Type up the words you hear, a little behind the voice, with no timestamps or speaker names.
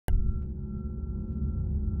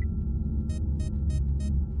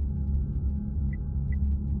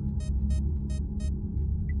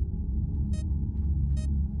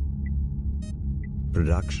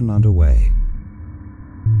Production underway.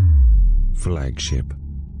 Flagship.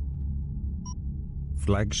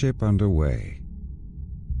 Flagship underway.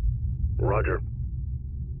 Roger.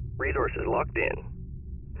 Resources locked in.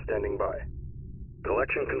 Standing by.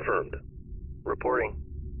 Collection confirmed. Reporting.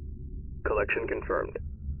 Collection confirmed.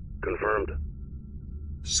 Confirmed.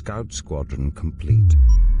 Scout squadron complete.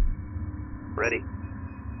 Ready.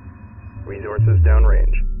 Resources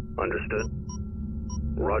downrange. Understood.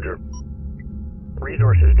 Roger.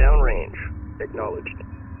 Resources downrange. Acknowledged.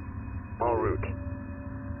 En route.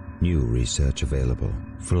 New research available.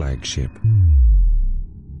 Flagship.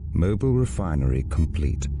 Mobile refinery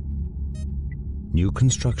complete. New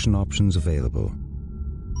construction options available.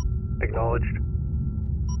 Acknowledged.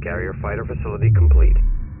 Carrier fighter facility complete.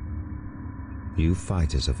 New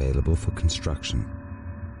fighters available for construction.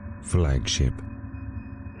 Flagship.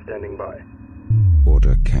 Standing by.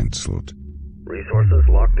 Order cancelled. Resources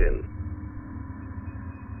locked in.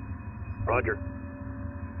 Roger.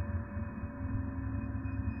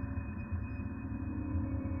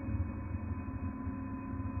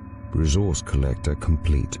 Resource collector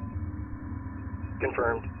complete.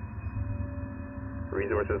 Confirmed.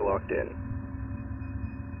 Resources locked in.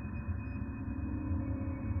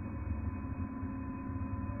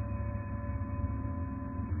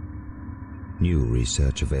 New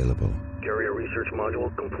research available. Carrier research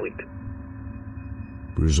module complete.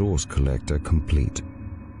 Resource collector complete.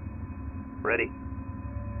 Ready.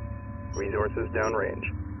 Resources downrange.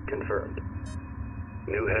 Confirmed.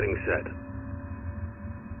 New heading set.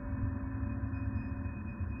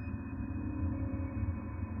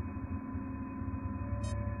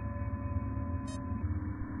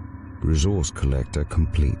 Resource collector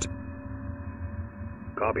complete.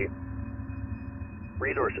 Copy.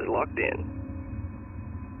 Resources locked in.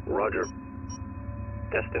 Roger.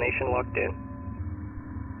 Destination locked in.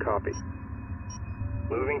 Copy.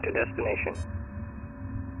 Moving to destination.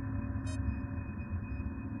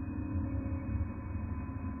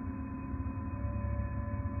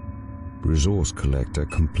 Resource collector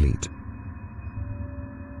complete.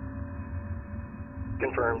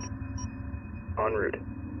 Confirmed. En route.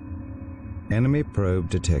 Enemy probe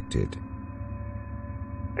detected.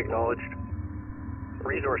 Acknowledged.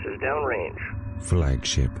 Resources downrange.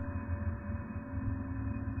 Flagship.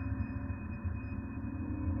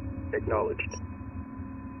 Acknowledged.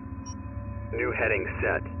 New heading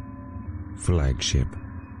set. Flagship.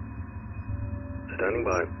 Standing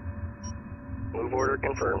by. Move order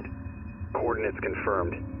confirmed. Coordinates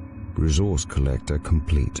confirmed. Resource collector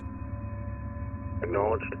complete.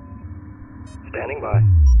 Acknowledged. Standing by.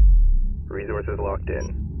 Resources locked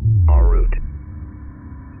in. En route.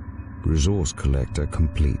 Resource collector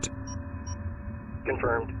complete.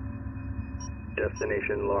 Confirmed.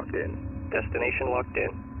 Destination locked in. Destination locked in.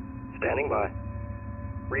 Standing by.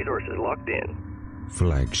 Resources locked in.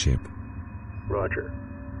 Flagship. Roger.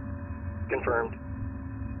 Confirmed.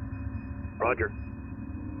 Roger.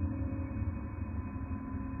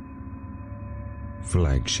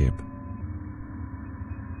 Flagship.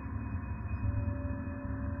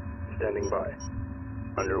 Standing by.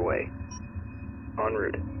 Underway. En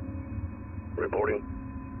route. Reporting.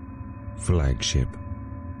 Flagship.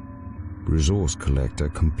 Resource collector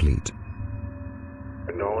complete.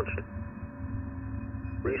 Acknowledged.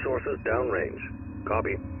 Resources downrange.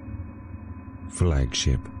 Copy.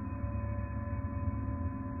 Flagship.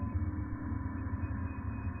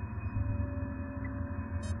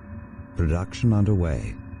 Production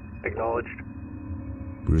underway. Acknowledged.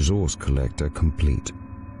 Resource collector complete.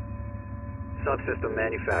 Subsystem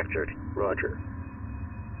manufactured. Roger.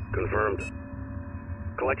 Confirmed.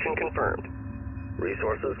 Collection confirmed.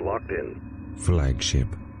 Resources locked in. Flagship.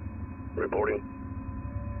 Reporting.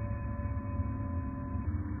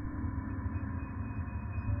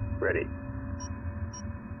 Ready.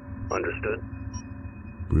 Understood.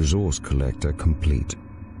 Resource collector complete.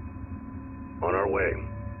 On our way.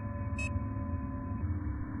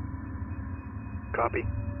 Copy.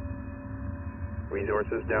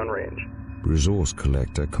 Resources downrange. Resource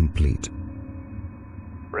collector complete.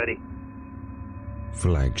 Ready.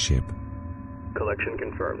 Flagship. Collection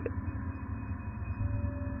confirmed.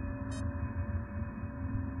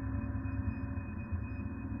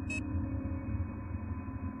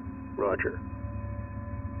 Roger.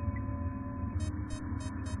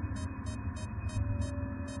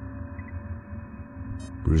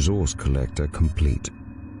 Resource collector complete.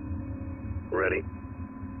 Ready.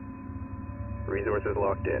 Resources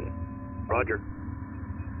locked in. Roger.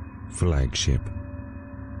 Flagship.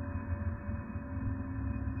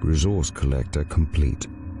 Resource collector complete.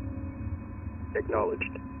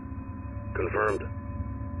 Acknowledged. Confirmed.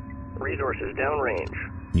 Resources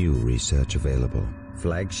downrange. New research available.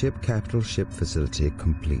 Flagship capital ship facility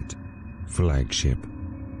complete. Flagship.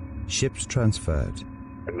 Ships transferred.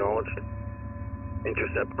 Acknowledged.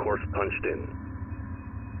 Intercept course punched in.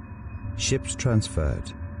 Ships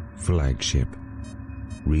transferred. Flagship.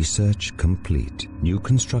 Research complete. New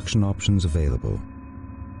construction options available.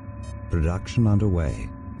 Production underway.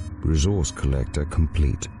 Resource collector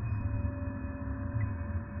complete.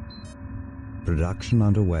 Production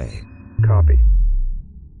underway. Copy.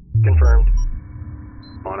 Confirmed.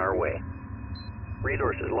 On our way.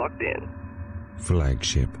 Resources locked in.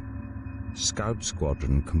 Flagship. Scout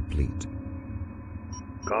squadron complete.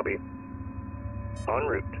 Copy. En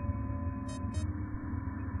route.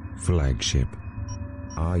 Flagship.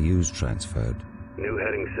 RUs transferred. New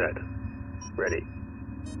heading set. Ready.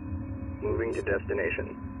 Moving to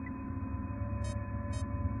destination.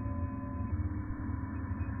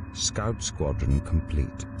 Scout squadron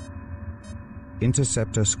complete.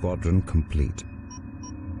 Interceptor squadron complete.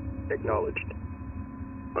 Acknowledged.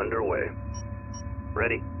 Underway.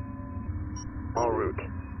 Ready. En route.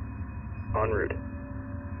 En route.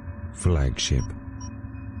 Flagship.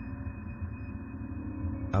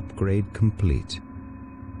 Upgrade complete.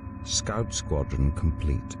 Scout squadron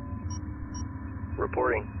complete.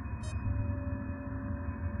 Reporting.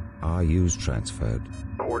 RUs transferred.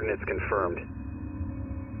 Coordinates confirmed.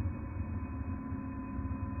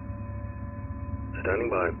 Standing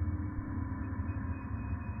by.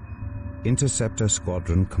 Interceptor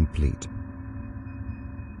squadron complete.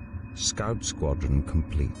 Scout squadron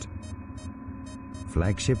complete.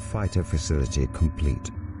 Flagship fighter facility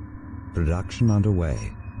complete. Production underway.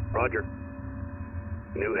 Roger.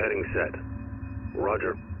 New heading set.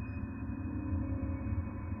 Roger.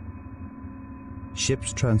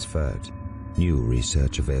 Ships transferred. New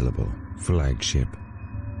research available. Flagship.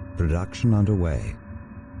 Production underway.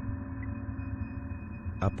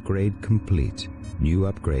 Upgrade complete. New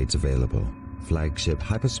upgrades available. Flagship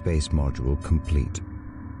hyperspace module complete.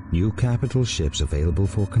 New capital ships available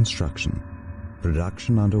for construction.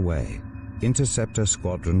 Production underway. Interceptor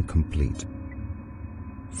squadron complete.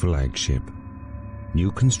 Flagship.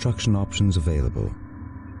 New construction options available.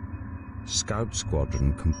 Scout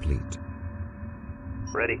squadron complete.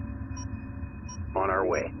 Ready. On our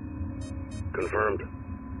way. Confirmed.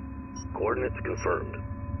 Coordinates confirmed.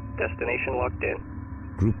 Destination locked in.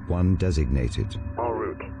 Group 1 designated. En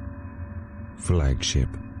route. Flagship.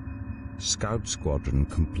 Scout squadron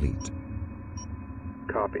complete.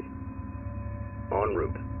 Copy. En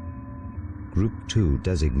route. Group 2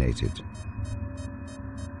 designated.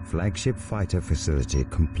 Flagship fighter facility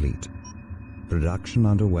complete. Production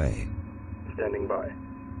underway. Standing by.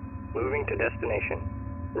 Moving to destination.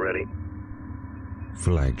 Ready.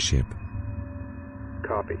 Flagship.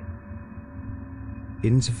 Copy.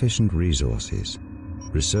 Insufficient resources.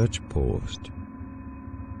 Research paused.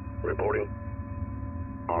 Reporting.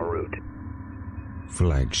 En route.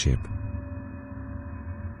 Flagship.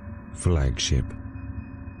 Flagship.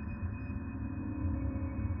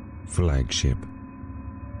 Flagship.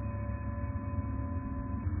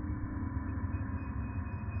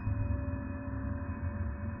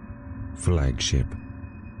 Flagship.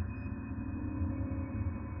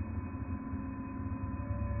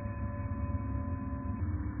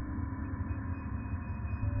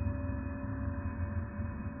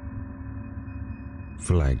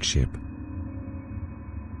 Flagship.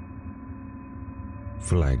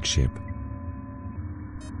 Flagship.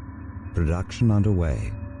 Production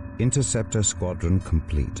underway. Interceptor squadron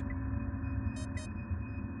complete.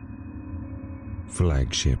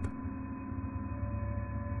 Flagship.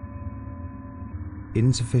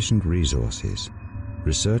 Insufficient resources.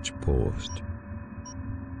 Research paused.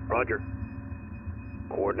 Roger.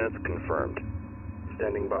 Coordinates confirmed.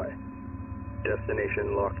 Standing by.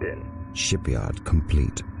 Destination locked in. Shipyard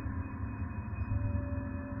complete.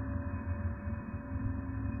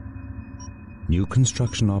 New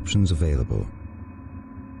construction options available.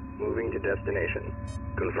 Moving to destination.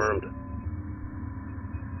 Confirmed.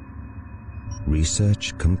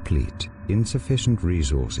 Research complete. Insufficient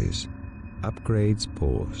resources. Upgrades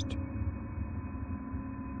paused.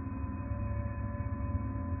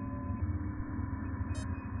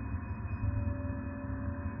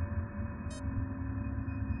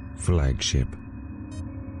 Flagship.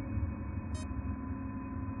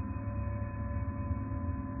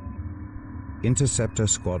 Interceptor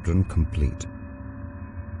squadron complete.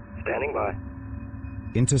 Standing by.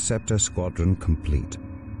 Interceptor squadron complete.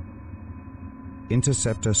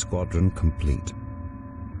 Interceptor squadron complete.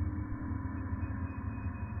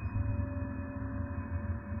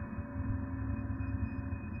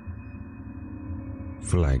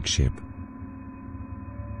 Flagship.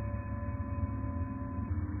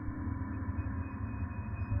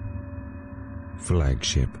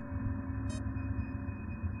 Flagship.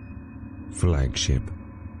 Flagship.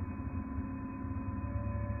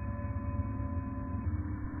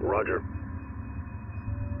 Roger.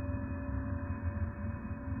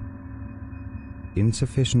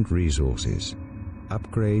 Insufficient resources.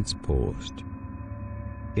 Upgrades paused.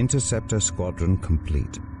 Interceptor squadron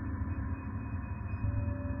complete.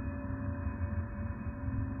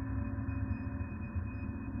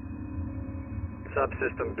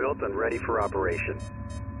 Subsystem built and ready for operation.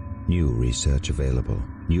 New research available.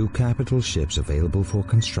 New capital ships available for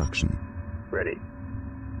construction. Ready.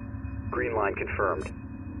 Green line confirmed.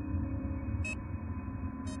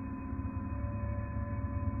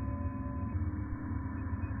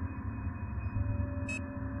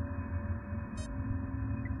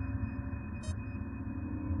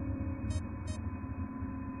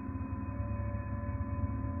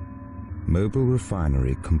 Mobile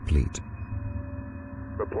refinery complete.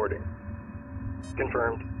 Reporting.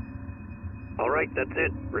 Confirmed. All right, that's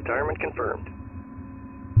it. Retirement confirmed.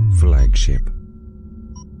 Flagship.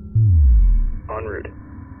 En route.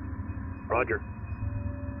 Roger.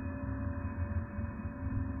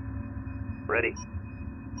 Ready.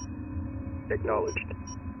 Acknowledged.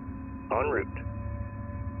 En route.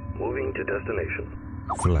 Moving to destination.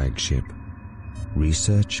 Flagship.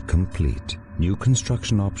 Research complete. New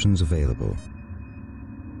construction options available.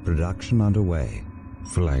 Production underway.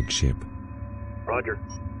 Flagship. Roger.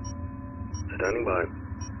 Standing by.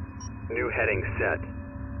 New heading set.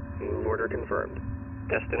 Move order confirmed.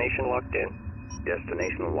 Destination locked in.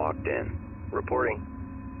 Destination locked in. Reporting.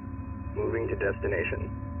 Moving to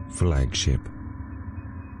destination. Flagship.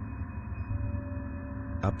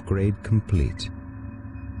 Upgrade complete.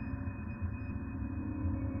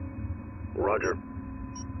 Roger.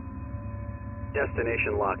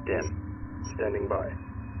 Destination locked in. Standing by.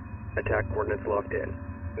 Attack coordinates locked in.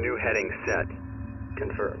 New heading set.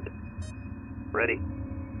 Confirmed. Ready.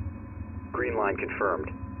 Green line confirmed.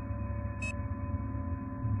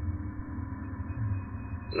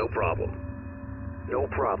 No problem. No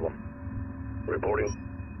problem. Reporting.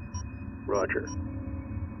 Roger.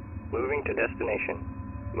 Moving to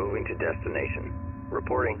destination. Moving to destination.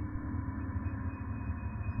 Reporting.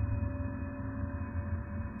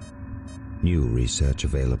 New research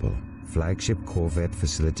available. Flagship corvette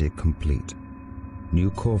facility complete. New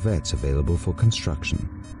corvettes available for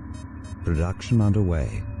construction. Production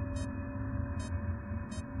underway.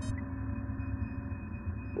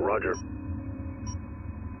 Roger.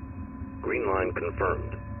 Green line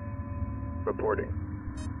confirmed. Reporting.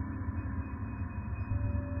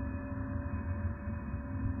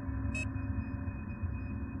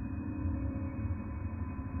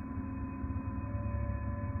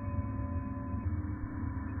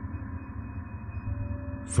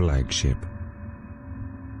 Flagship.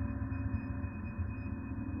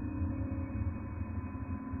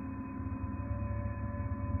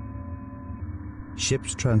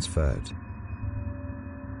 Ships transferred.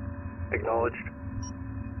 Acknowledged.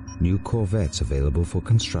 New corvettes available for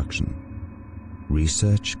construction.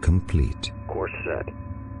 Research complete. Course set.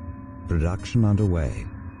 Production underway.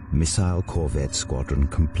 Missile corvette squadron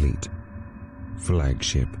complete.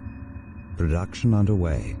 Flagship. Production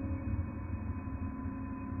underway.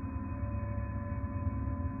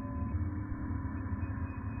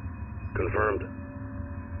 Confirmed.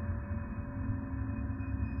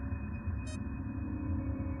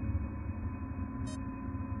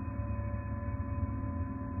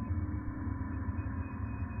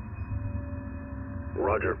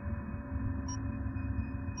 Roger.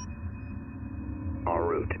 En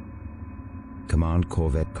route. Command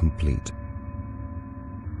corvette complete.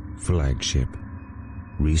 Flagship.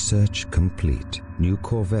 Research complete. New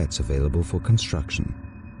corvettes available for construction.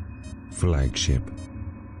 Flagship.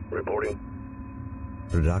 Reporting.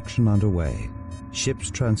 Production underway.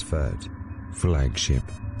 Ships transferred. Flagship.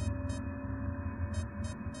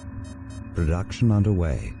 Production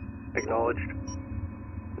underway. Acknowledged.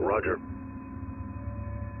 Roger.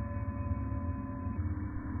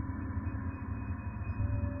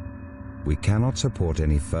 We cannot support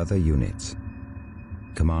any further units.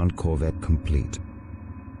 Command corvette complete.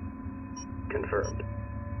 Confirmed.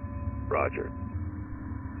 Roger.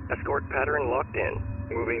 Escort pattern locked in.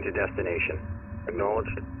 Moving to destination.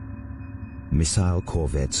 Acknowledged. Missile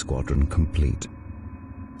corvette squadron complete.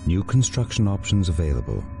 New construction options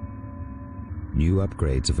available. New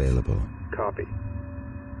upgrades available. Copy.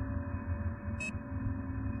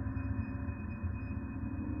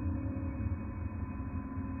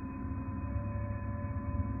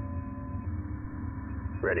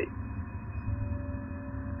 Ready.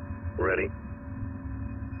 Ready.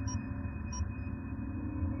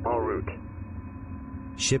 En route.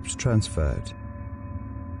 Ships transferred.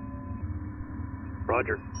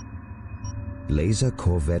 Roger. Laser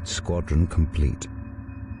corvette squadron complete.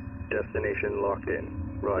 Destination locked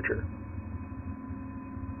in. Roger.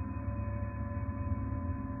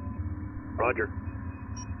 Roger.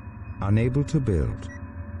 Unable to build.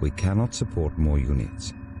 We cannot support more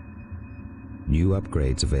units. New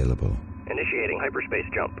upgrades available. Initiating hyperspace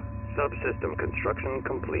jump. Subsystem construction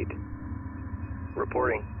complete.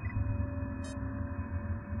 Reporting.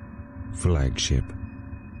 Flagship.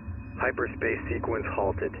 Hyperspace sequence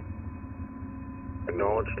halted.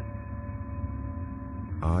 Acknowledged.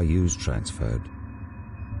 RUs transferred.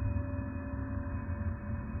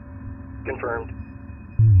 Confirmed.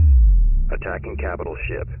 Attacking capital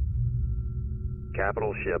ship.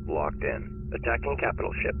 Capital ship locked in. Attacking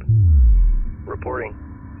capital ship. Reporting.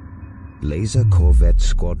 Laser corvette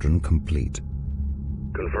squadron complete.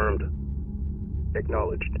 Confirmed.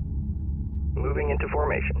 Acknowledged. Moving into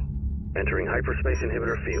formation. Entering hyperspace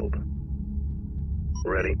inhibitor field.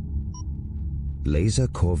 Ready. Laser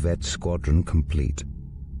corvette squadron complete.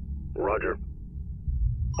 Roger.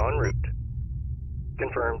 En route.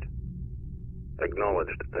 Confirmed.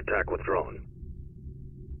 Acknowledged. Attack withdrawn.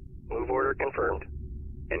 Move order confirmed.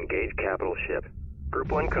 Engage capital ship.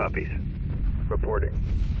 Group 1 copies. Reporting.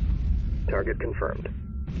 Target confirmed.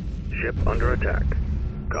 Ship under attack.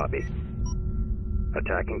 Copy.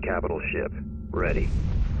 Attacking capital ship. Ready.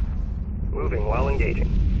 Moving while engaging.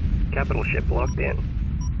 Capital ship locked in.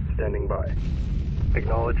 Standing by.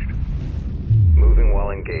 Acknowledged. Moving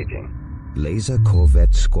while engaging. Laser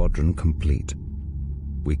corvette squadron complete.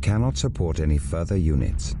 We cannot support any further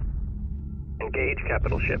units. Engage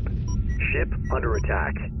capital ship. Ship under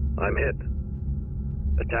attack. I'm hit.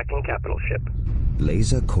 Attacking capital ship.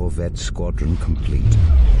 Laser corvette squadron complete.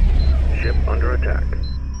 Ship under attack.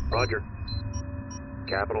 Roger.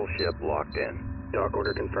 Capital ship locked in. Dock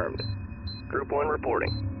order confirmed. Group 1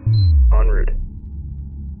 reporting. En route.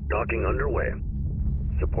 Docking underway.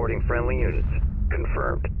 Supporting friendly units.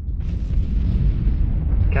 Confirmed.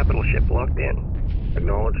 Capital ship locked in.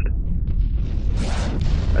 Acknowledged.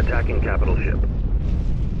 Attacking capital ship.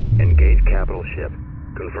 Engage capital ship.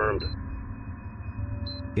 Confirmed.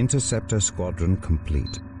 Interceptor squadron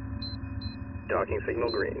complete. Docking signal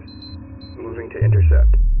green. Moving to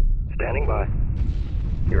intercept. Standing by.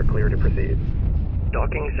 You're clear to proceed.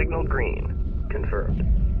 Docking signal green. Confirmed.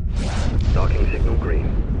 Docking signal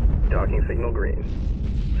green. Docking signal green.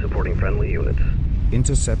 Supporting friendly units.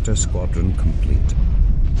 Interceptor squadron complete.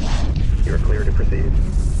 You're clear to proceed.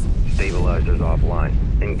 Stabilizers offline.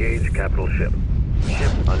 Engage capital ship.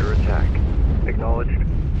 Ship under attack. Acknowledged.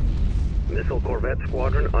 Missile corvette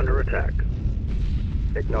squadron under attack.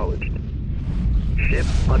 Acknowledged. Ship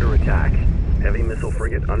under attack. Heavy missile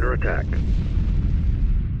frigate under attack.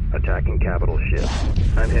 Attacking capital ship.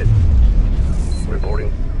 I'm hit.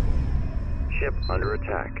 Reporting. Ship under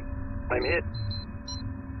attack. I'm hit.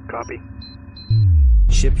 Copy.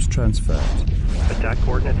 Ships transferred. Attack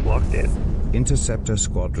coordinates locked in. Interceptor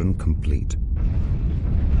squadron complete.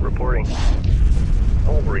 Reporting.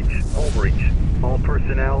 Hull breach. Hull breach. All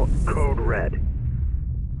personnel, code red.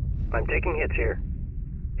 I'm taking hits here.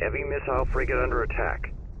 Heavy missile frigate under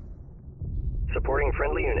attack. Supporting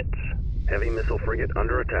friendly units. Heavy missile frigate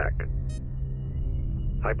under attack.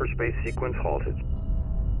 Hyperspace sequence halted.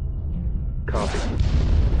 Copy.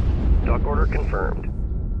 Dock order confirmed.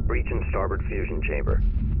 Breach in starboard fusion chamber.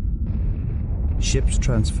 Ships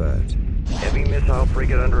transferred. Heavy missile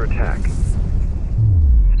frigate under attack.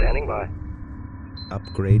 Standing by.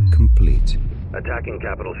 Upgrade complete. Attacking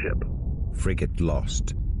capital ship. Frigate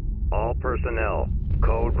lost. All personnel,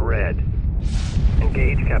 code red.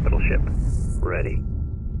 Engage capital ship. Ready.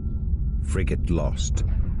 Frigate lost.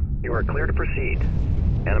 You are clear to proceed.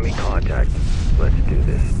 Enemy contact. Let's do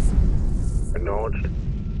this. Acknowledged.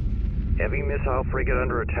 Heavy missile frigate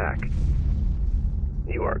under attack.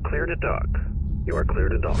 You are clear to dock. You are clear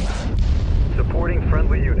to dock. Supporting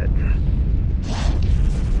friendly units.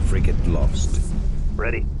 Frigate lost.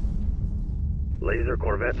 Ready. Laser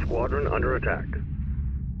corvette squadron under attack.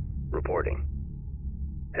 Reporting.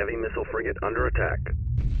 Heavy missile frigate under attack.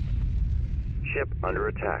 Ship under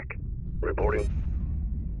attack. Reporting.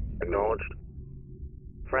 Acknowledged.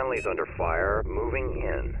 Friendlies under fire. Moving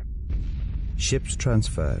in. Ships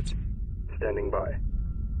transferred. Standing by.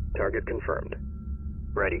 Target confirmed.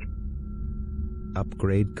 Ready.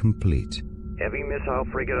 Upgrade complete. Heavy missile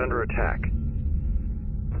frigate under attack.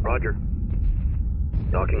 Roger.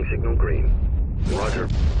 Docking signal green. Roger.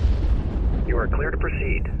 You are clear to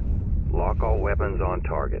proceed. Lock all weapons on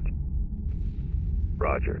target.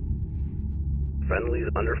 Roger. Friendlies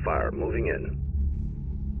under fire, moving in.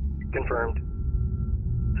 Confirmed.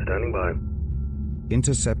 Standing by.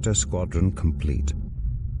 Interceptor squadron complete.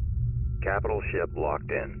 Capital ship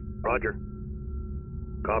locked in. Roger.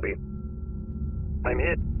 Copy. I'm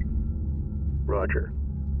hit. Roger.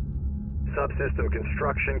 Subsystem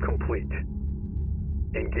construction complete.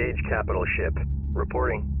 Engage capital ship.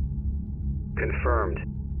 Reporting. Confirmed.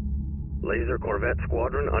 Laser Corvette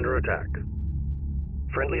squadron under attack.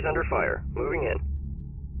 Friendlies under fire. Moving in.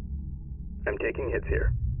 I'm taking hits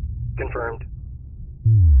here. Confirmed.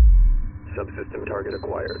 Subsystem target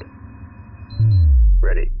acquired.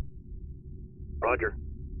 Ready. Roger.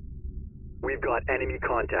 We've got enemy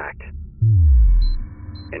contact.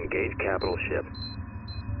 Engage capital ship.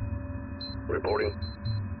 Reporting.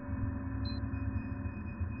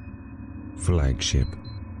 Flagship.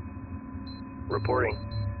 Reporting.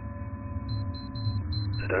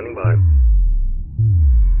 Standing by.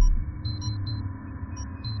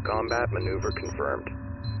 Combat maneuver confirmed.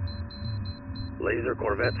 Laser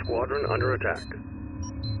Corvette squadron under attack.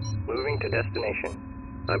 Moving to destination.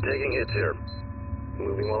 I'm taking hits here.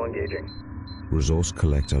 Moving while engaging. Resource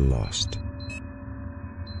collector lost.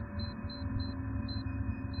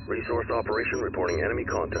 Resource operation reporting enemy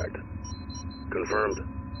contact. Confirmed.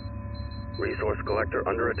 Resource collector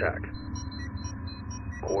under attack.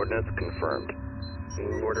 Coordinates confirmed.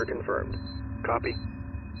 Move order confirmed. Copy.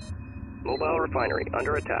 Mobile refinery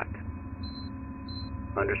under attack.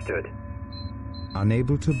 Understood.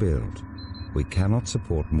 Unable to build. We cannot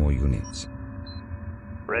support more units.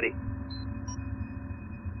 Ready.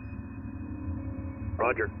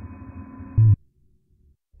 Roger.